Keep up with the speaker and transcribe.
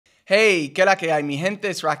Hey, ¿qué la que hay, mi gente?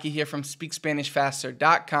 It's Rocky here from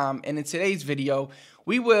SpeakSpanishFaster.com, and in today's video,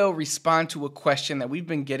 we will respond to a question that we've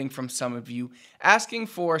been getting from some of you, asking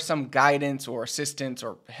for some guidance or assistance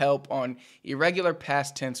or help on irregular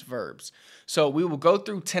past tense verbs. So we will go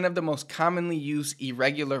through 10 of the most commonly used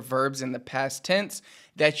irregular verbs in the past tense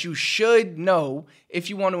that you should know if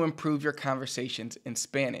you want to improve your conversations in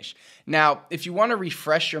Spanish. Now, if you want to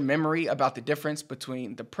refresh your memory about the difference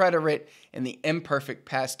between the preterite and the imperfect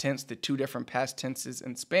past tense, the two different past tenses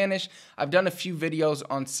in Spanish, I've done a few videos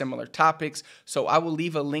on similar topics, so I will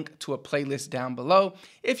leave a link to a playlist down below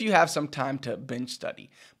if you have some time to binge study.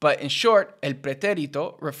 But in short, el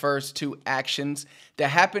pretérito refers to actions that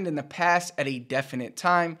happened in the past at a definite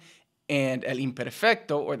time, and el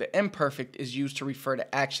imperfecto, or the imperfect, is used to refer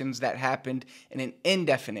to actions that happened in an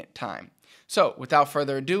indefinite time. So, without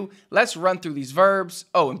further ado, let's run through these verbs.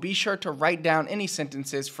 Oh, and be sure to write down any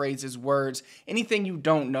sentences, phrases, words, anything you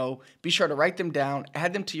don't know. Be sure to write them down,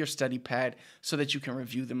 add them to your study pad so that you can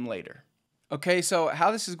review them later. Okay, so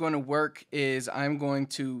how this is going to work is I'm going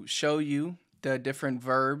to show you the different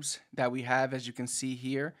verbs that we have. As you can see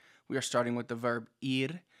here, we are starting with the verb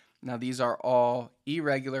ir. Now, these are all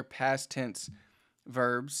irregular past tense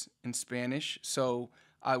verbs in Spanish. So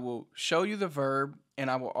I will show you the verb,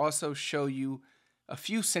 and I will also show you a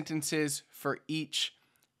few sentences for each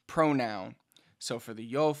pronoun. So for the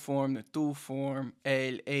yo form, the tú form,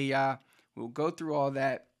 él, ella, we'll go through all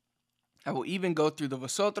that. I will even go through the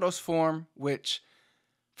vosotros form, which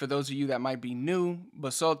for those of you that might be new,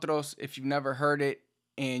 vosotros, if you've never heard it,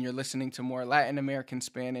 and you're listening to more Latin American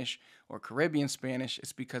Spanish or Caribbean Spanish,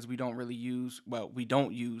 it's because we don't use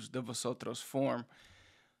the vosotros form.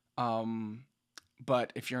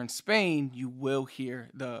 But if you're in Spain, you will hear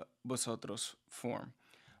the vosotros form.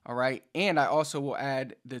 All right. And I also will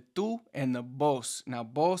add the tú and the vos. Now,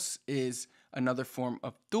 vos is another form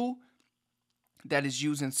of tú that is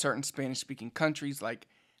used in certain Spanish-speaking countries like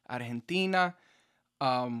Argentina.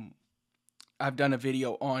 I've done a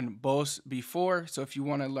video on vos before, so if you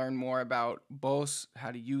want to learn more about vos,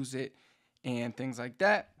 how to use it, and things like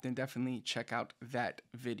that, then definitely check out that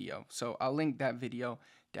video. So I'll link that video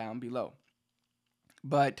down below.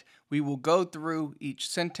 But we will go through each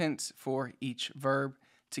sentence for each verb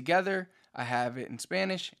together. I have it in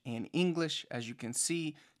Spanish and English, as you can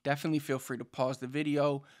see. Definitely feel free to pause the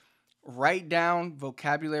video. Write down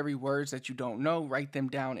vocabulary words that you don't know. Write them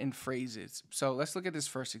down in phrases. So let's look at this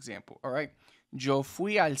first example, all right? Yo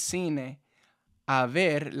fui al cine a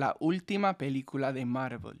ver la última película de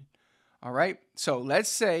Marvel. All right? So let's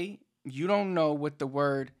say you don't know what the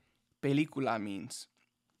word película means.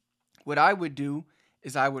 What I would do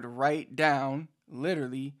is I would write down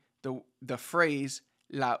literally the phrase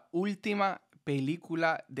la última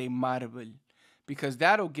película de Marvel, because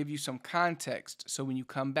that'll give you some context. So when you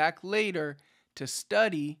come back later to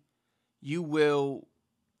study, you will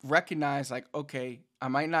recognize, like, okay, I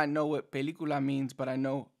might not know what película means, but I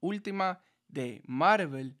know última de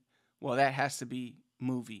Marvel. Well, that has to be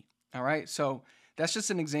movie. All right. So that's just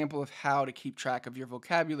an example of how to keep track of your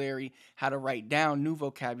vocabulary, how to write down new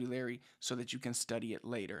vocabulary so that you can study it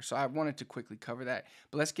later. So I wanted to quickly cover that,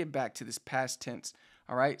 but let's get back to this past tense.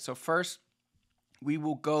 All right. So first, we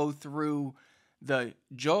will go through the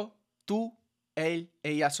yo, tú, él,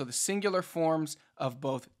 ella. So the singular forms of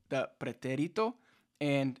both the pretérito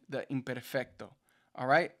and the imperfecto. All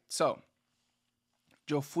right. So,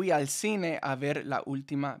 yo fui al cine a ver la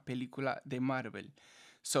última película de Marvel.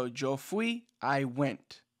 So, yo fui, I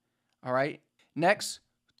went. All right. Next,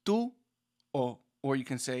 tú, or you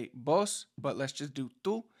can say vos, but let's just do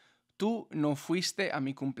tú. Tú no fuiste a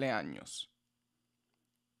mi cumpleaños.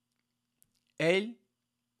 Él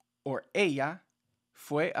or ella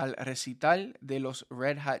fue al recital de los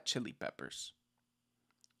Red Hot Chili Peppers.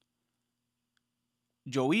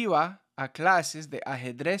 Yo iba a clases de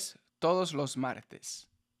ajedrez todos los martes.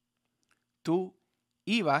 Tú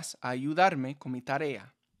ibas a ayudarme con mi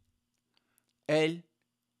tarea. Él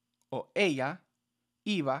o ella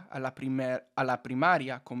iba a la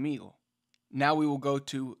primaria conmigo. Now we will go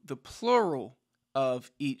to the plural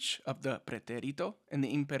of each of the pretérito and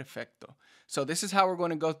the imperfecto. So this is how we're going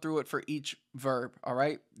to go through it for each verb, all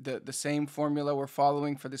right? The same formula we're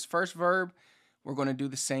following for this first verb, we're going to do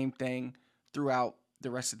the same thing throughout the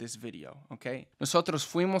rest of this video, okay? Nosotros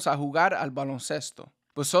fuimos a jugar al baloncesto.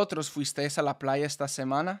 ¿Vosotros fuisteis a la playa esta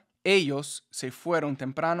semana? Ellos se fueron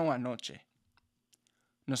temprano anoche.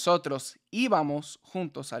 Nosotros íbamos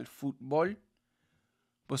juntos al fútbol.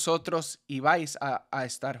 ¿Vosotros ibais a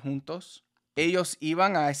estar juntos? Ellos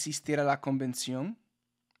iban a asistir a la convención.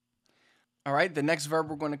 All right, the next verb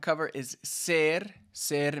we're going to cover is ser.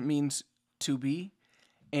 Ser means to be.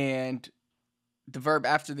 And the verb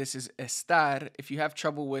after this is estar. If you have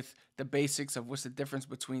trouble with the basics of what's the difference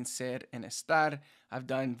between ser and estar, I've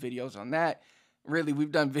done videos on that. Really,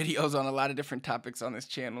 we've done videos on a lot of different topics on this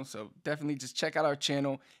channel. So definitely just check out our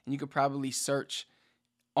channel, and you could probably search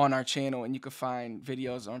on our channel and you could find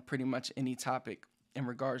videos on pretty much any topic in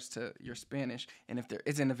regards to your Spanish. And if there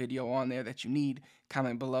isn't a video on there that you need,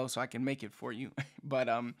 comment below so I can make it for you. But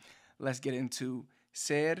let's get into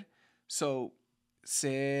ser. So,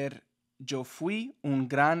 ser, yo fui un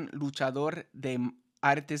gran luchador de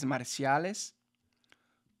artes marciales.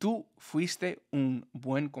 Tú fuiste un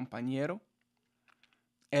buen compañero.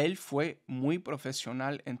 Él fue muy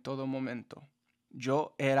profesional en todo momento.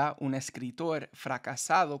 Yo era un escritor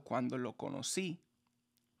fracasado cuando lo conocí,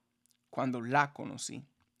 cuando la conocí.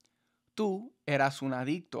 Tú eras un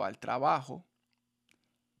adicto al trabajo.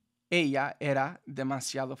 Ella era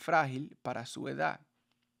demasiado frágil para su edad.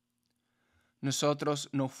 Nosotros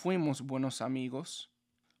no fuimos buenos amigos.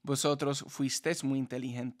 Vosotros fuisteis muy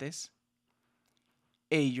inteligentes.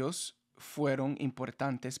 Ellos fueron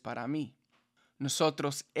importantes para mí.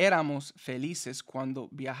 Nosotros éramos felices cuando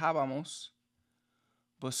viajábamos.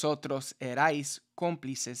 Vosotros erais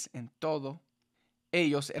cómplices en todo.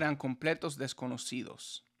 Ellos eran completos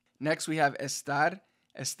desconocidos. Next we have estar.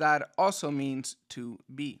 Estar also means to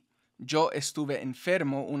be. Yo estuve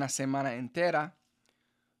enfermo una semana entera.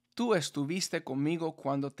 Tú estuviste conmigo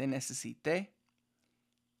cuando te necesité.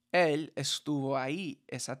 Él estuvo ahí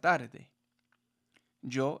esa tarde.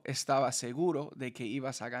 Yo estaba seguro de que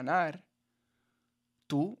ibas a ganar.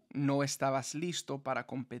 Tú no estabas listo para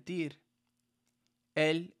competir.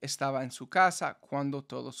 Él estaba en su casa cuando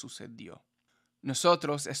todo sucedió.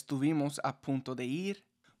 Nosotros estuvimos a punto de ir.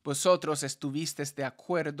 Vosotros estuvisteis de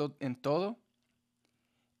acuerdo en todo.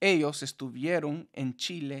 Ellos estuvieron en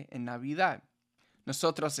Chile en Navidad.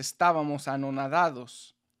 Nosotros estábamos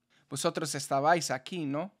anonadados. Vosotros estabais aquí,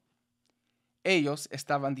 ¿no? Ellos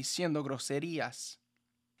estaban diciendo groserías.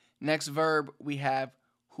 Next verb we have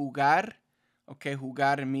jugar. Okay,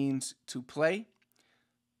 jugar means to play.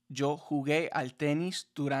 Yo jugué al tenis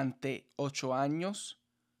durante 8 años.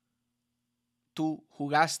 Tú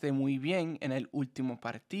jugaste muy bien en el último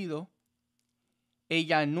partido.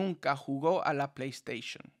 Ella nunca jugó a la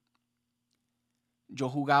PlayStation. Yo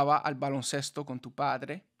jugaba al baloncesto con tu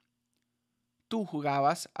padre. Tú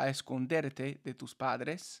jugabas a esconderte de tus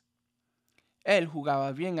padres. Él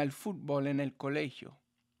jugaba bien al fútbol en el colegio.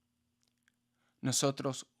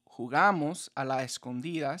 Nosotros jugamos a las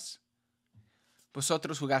escondidas.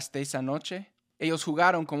 ¿Vosotros jugasteis anoche? Ellos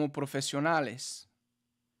jugaron como profesionales.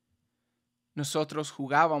 Nosotros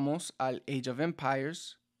jugábamos al Age of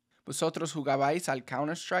Empires. ¿Vosotros jugabais al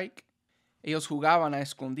Counter-Strike? Ellos jugaban a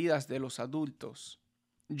escondidas de los adultos.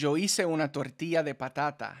 Yo hice una tortilla de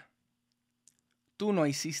patata. Tú no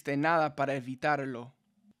hiciste nada para evitarlo.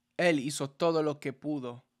 Él hizo todo lo que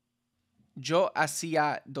pudo. Yo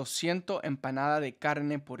hacía 200 empanadas de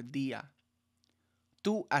carne por día.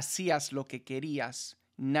 Tú hacías lo que querías,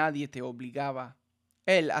 nadie te obligaba.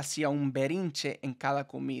 Él hacía un berrinche en cada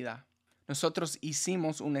comida. Nosotros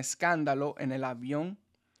hicimos un escándalo en el avión.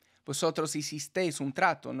 Vosotros hicisteis un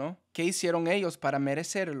trato, ¿no? ¿Qué hicieron ellos para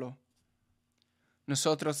merecerlo?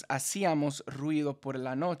 Nosotros hacíamos ruido por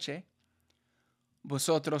la noche.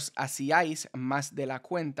 Vosotros hacíais más de la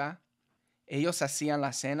cuenta. Ellos hacían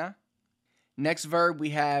la cena. Next verb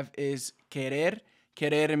we have is querer.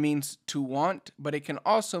 Querer means to want, but it can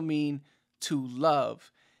also mean to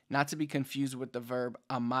love. Not to be confused with the verb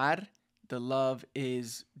amar. The love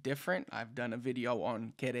is different. I've done a video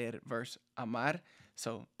on querer versus amar,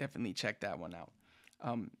 so definitely check that one out.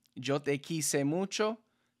 Yo te quise mucho,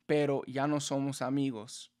 pero ya no somos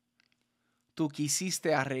amigos. Tú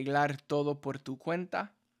quisiste arreglar todo por tu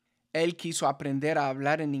cuenta. Él quiso aprender a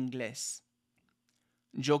hablar en inglés.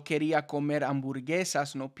 Yo quería comer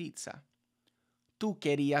hamburguesas, no pizza. Tú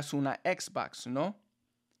querías una Xbox, ¿no?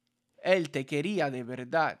 Él te quería de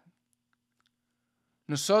verdad.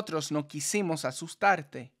 Nosotros no quisimos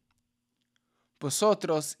asustarte.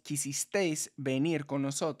 Vosotros quisisteis venir con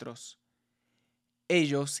nosotros.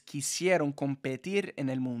 Ellos quisieron competir en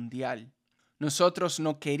el mundial. Nosotros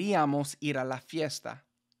no queríamos ir a la fiesta.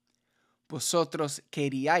 Vosotros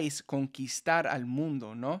queríais conquistar al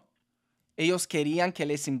mundo, ¿no? Ellos querían que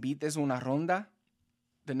les invites una ronda.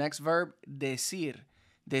 The next verb, decir.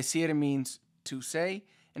 Decir means to say,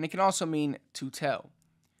 and it can also mean to tell.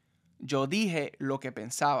 Yo dije lo que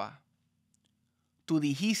pensaba. Tú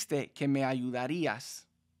dijiste que me ayudarías.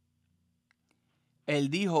 Él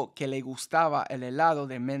dijo que le gustaba el helado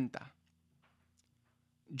de menta.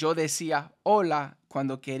 Yo decía hola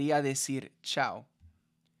cuando quería decir chao.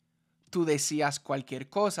 Tú decías cualquier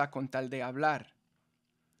cosa con tal de hablar.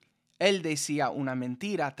 Él decía una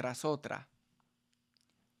mentira tras otra.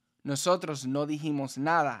 Nosotros no dijimos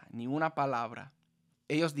nada, ni una palabra.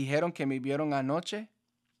 Ellos dijeron que me vieron anoche.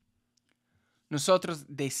 Nosotros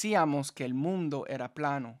decíamos que el mundo era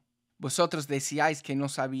plano. Vosotros decíais que no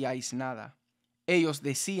sabíais nada. Ellos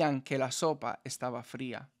decían que la sopa estaba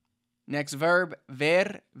fría. Next verb,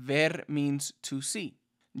 ver. Ver means to see.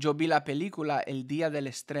 Yo vi la película el día del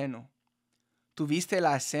estreno. ¿Tú viste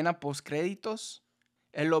la escena post-créditos?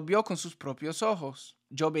 Él lo vio con sus propios ojos.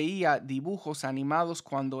 Yo veía dibujos animados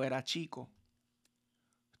cuando era chico.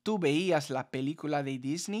 ¿Tú veías la película de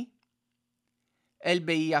Disney? Él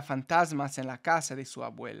veía fantasmas en la casa de su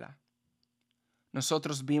abuela.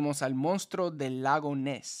 Nosotros vimos al monstruo del lago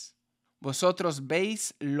Ness. Vosotros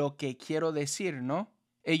veis lo que quiero decir, ¿no?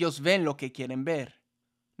 Ellos ven lo que quieren ver.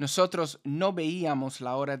 Nosotros no veíamos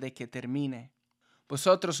la hora de que termine.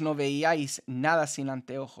 Vosotros no veíais nada sin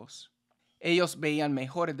anteojos. Ellos veían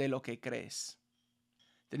mejor de lo que crees.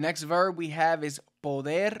 The next verb we have is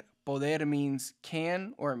poder. Poder means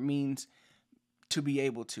can or means to be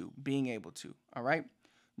able to, being able to, all right?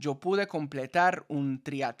 Yo pude completar un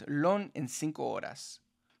triatlón en 5 horas.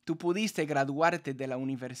 Tú pudiste graduarte de la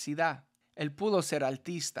universidad. Él pudo ser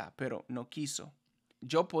artista, pero no quiso.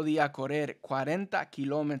 Yo podía correr 40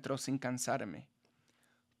 kilómetros sin cansarme.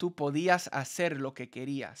 Tú podías hacer lo que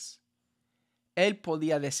querías. Él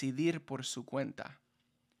podía decidir por su cuenta.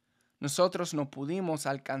 Nosotros no pudimos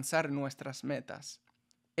alcanzar nuestras metas.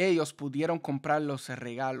 Ellos pudieron comprar los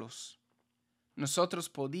regalos. Nosotros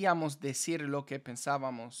podíamos decir lo que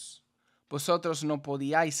pensábamos. Vosotros no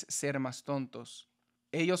podíais ser más tontos.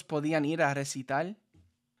 Ellos podían ir a recital.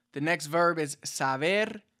 The next verb is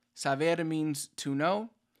saber. Saber means to know.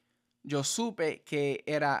 Yo supe que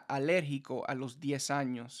era alérgico a los 10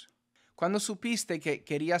 años. ¿Cuándo supiste que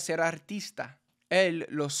quería ser artista? Él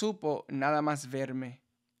lo supo nada más verme.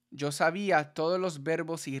 Yo sabía todos los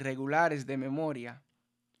verbos irregulares de memoria.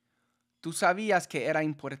 Tú sabías que era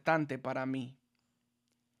importante para mí.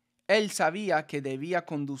 Él sabía que debía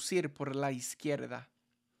conducir por la izquierda.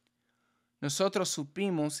 Nosotros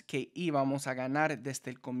supimos que íbamos a ganar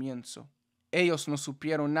desde el comienzo. Ellos no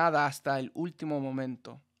supieron nada hasta el último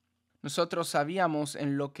momento. Nosotros sabíamos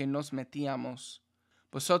en lo que nos metíamos.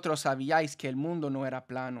 Vosotros sabíais que el mundo no era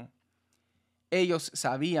plano. Ellos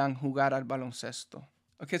sabían jugar al baloncesto.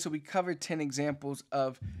 Okay, so we covered 10 examples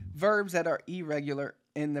of verbs that are irregular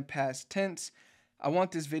in the past tense. I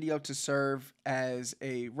want this video to serve as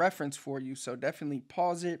a reference for you, so definitely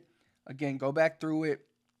pause it. Again, go back through it.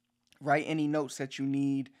 Write any notes that you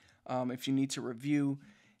need if you need to review,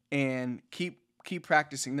 and keep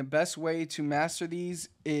practicing. The best way to master these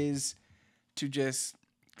is to just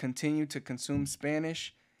continue to consume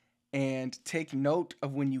Spanish and take note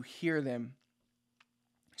of when you hear them.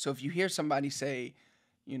 So if you hear somebody say,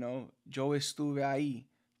 you know, yo estuve ahí,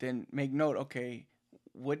 then make note, okay,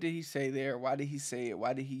 what did he say there? Why did he say it?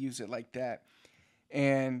 Why did he use it like that?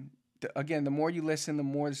 And again, the more you listen, the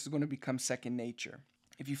more this is going to become second nature.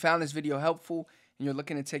 If you found this video helpful and you're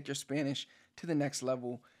looking to take your Spanish to the next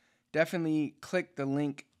level, definitely click the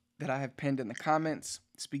link that I have pinned in the comments,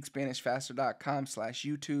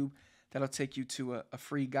 speakspanishfaster.com/YouTube. That'll take you to a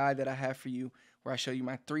free guide that I have for you where I show you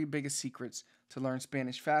my 3 biggest secrets to learn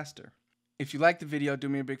Spanish faster. If you like the video, do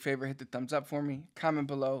me a big favor, hit the thumbs up for me, comment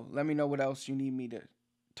below, let me know what else you need me to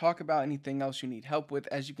talk about, anything else you need help with.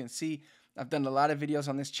 As you can see, I've done a lot of videos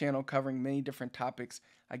on this channel covering many different topics.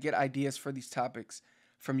 I get ideas for these topics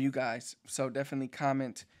from you guys, so definitely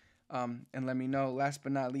comment and let me know. Last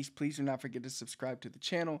but not least, please do not forget to subscribe to the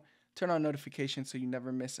channel, turn on notifications so you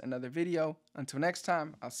never miss another video. Until next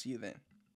time, I'll see you then.